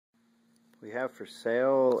We have for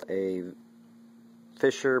sale a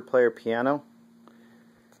Fisher player piano.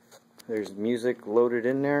 There's music loaded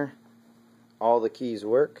in there. All the keys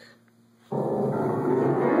work.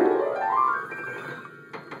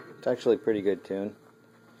 It's actually a pretty good tune.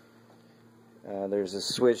 There's a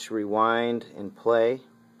switch, rewind and play,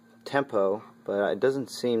 tempo, but it doesn't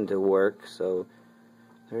seem to work, so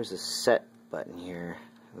there's a set button here,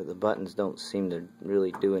 but the buttons don't seem to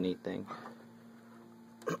really do anything.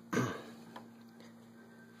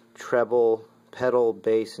 Treble, pedal,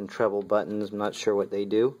 bass, and treble buttons. I'm not sure what they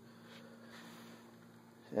do.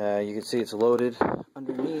 You can see it's loaded.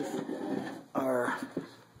 Underneath are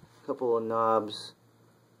a couple of knobs.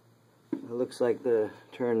 It looks like the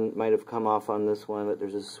turn might have come off on this one, but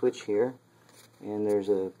there's a switch here, and there's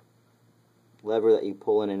a lever that you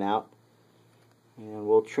pull in and out. And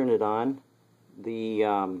we'll turn it on.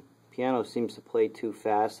 The piano seems to play too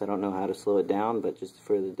fast. I don't know how to slow it down, but just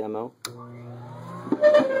for the demo.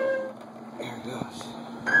 There it goes.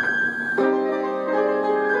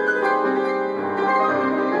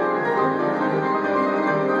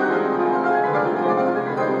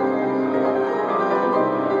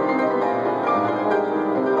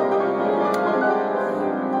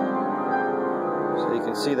 So you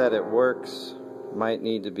can see that it works. Might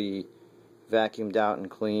need to be vacuumed out and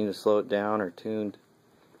cleaned to slow it down or tuned.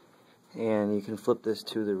 And you can flip this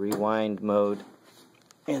to the rewind mode,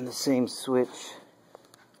 and the same switch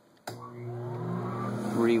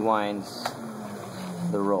rewinds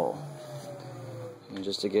the roll. And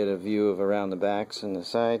just to get a view of around the backs and the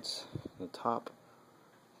sides, the top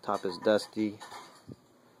is dusty.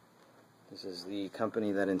 This is the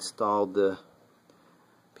company that installed the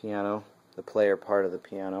piano, the player part of the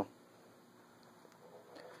piano.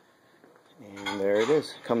 And there it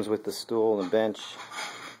is. Comes with the stool and the bench.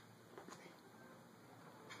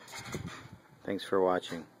 Thanks for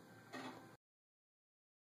watching.